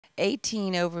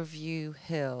18 Overview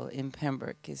Hill in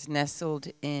Pembroke is nestled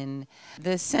in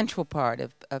the central part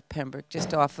of Pembroke,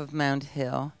 just off of Mount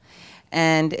Hill.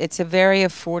 And it's a very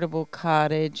affordable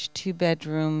cottage, 2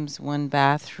 bedrooms, 1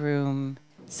 bathroom,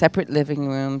 separate living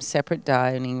room, separate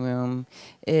dining room.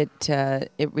 It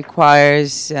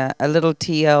requires a little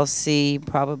TLC,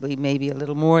 probably maybe a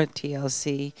little more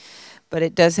TLC, but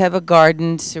it does have a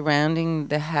garden surrounding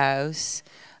the house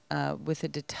with a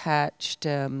detached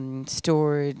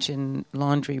storage and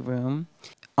laundry room.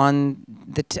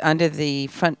 Under the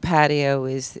front patio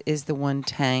is the one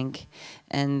tank,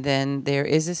 and then there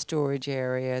is a storage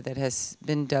area that has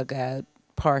been dug out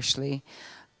partially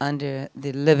under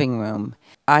the living room.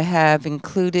 I have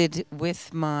included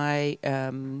with my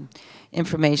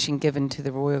information given to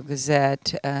the Royal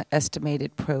Gazette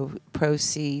estimated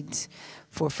proceeds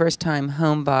for first-time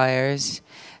home buyers,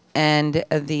 and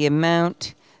the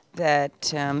amount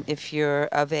that if you're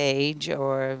of age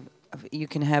or you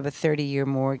can have a 30-year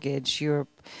mortgage, your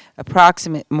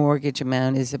approximate mortgage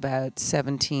amount is about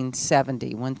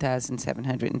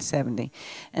 $1,770.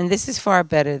 And this is far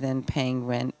better than paying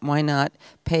rent. Why not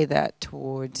pay that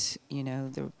towards,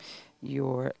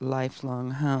 your lifelong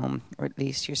home, or at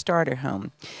least your starter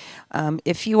home?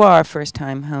 If you are a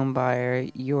first-time home buyer,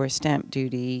 your stamp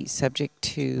duty, subject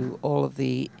to all of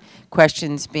the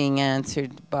questions being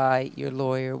answered by your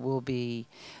lawyer, will be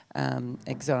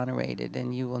exonerated,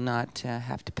 and you will not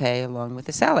have to pay along with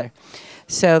the seller.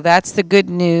 So that's the good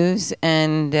news,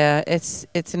 and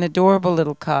it's an adorable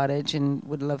little cottage, and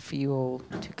would love for you all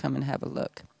to come and have a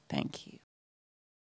look. Thank you.